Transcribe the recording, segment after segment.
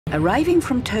Arriving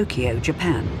from Tokyo,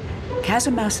 Japan,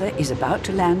 Kazumasa is about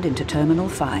to land into Terminal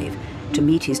 5 to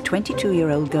meet his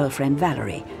 22-year-old girlfriend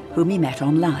Valerie, whom he met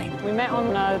online. We met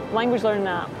on a language learning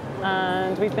app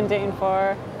and we've been dating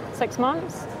for 6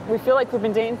 months. We feel like we've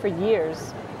been dating for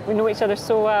years. We know each other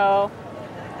so well,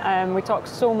 we talk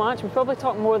so much. We probably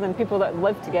talk more than people that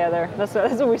live together. That's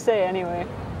what we say anyway.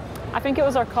 I think it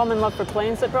was our common love for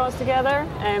planes that brought us together.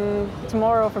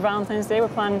 Tomorrow for Valentine's Day we're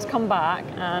planning to come back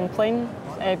and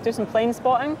do some plane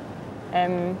spotting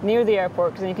near the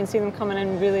airport because you can see them coming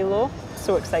in really low.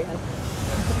 So exciting.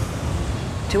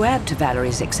 To add to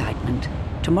Valerie's excitement,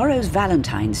 tomorrow's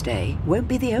Valentine's Day won't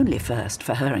be the only first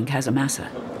for her and Kazumasa.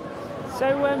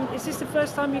 So is this the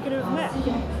first time you're going to have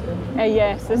met?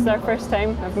 Yes, this is our first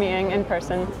time of meeting in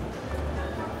person.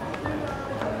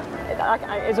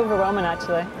 It's overwhelming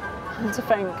actually to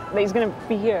think that he's going to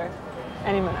be here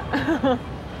any minute.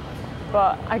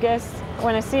 But I guess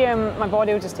when I see him, my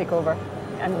body will just take over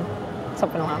and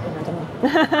something will happen, I don't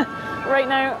know. Right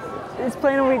now, this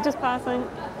plane will be just passing.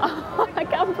 Oh, I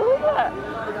can't believe it.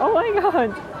 Oh my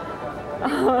God.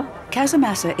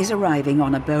 Kazumasa is arriving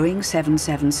on a Boeing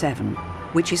 777,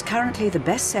 which is currently the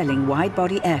best-selling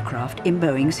wide-body aircraft in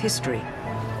Boeing's history.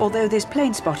 Although this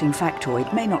plane spotting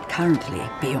factoid may not currently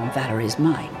be on Valerie's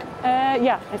mind.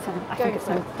 Yeah, it's him. I think it's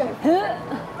him.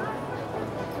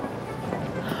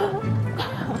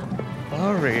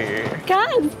 Valerie.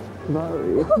 Kaz!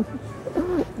 Valerie.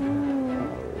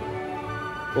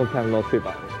 Long time no see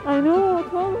back. I know,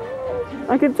 come on.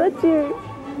 I can touch you.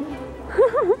 I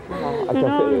You're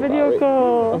not on video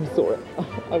call. I'm sorry.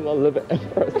 I'm a little bit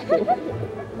embarrassed.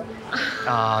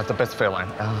 The best feeling.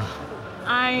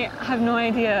 I have no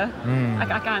idea.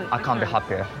 I can't be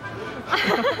happier.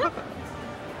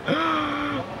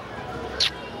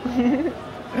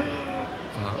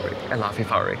 Valerie, I love you,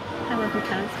 Valerie. I love you,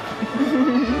 Kaz.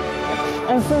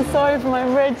 I'm so sorry for my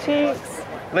red cheeks.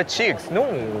 The cheeks, no,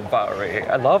 Valerie,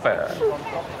 I love it.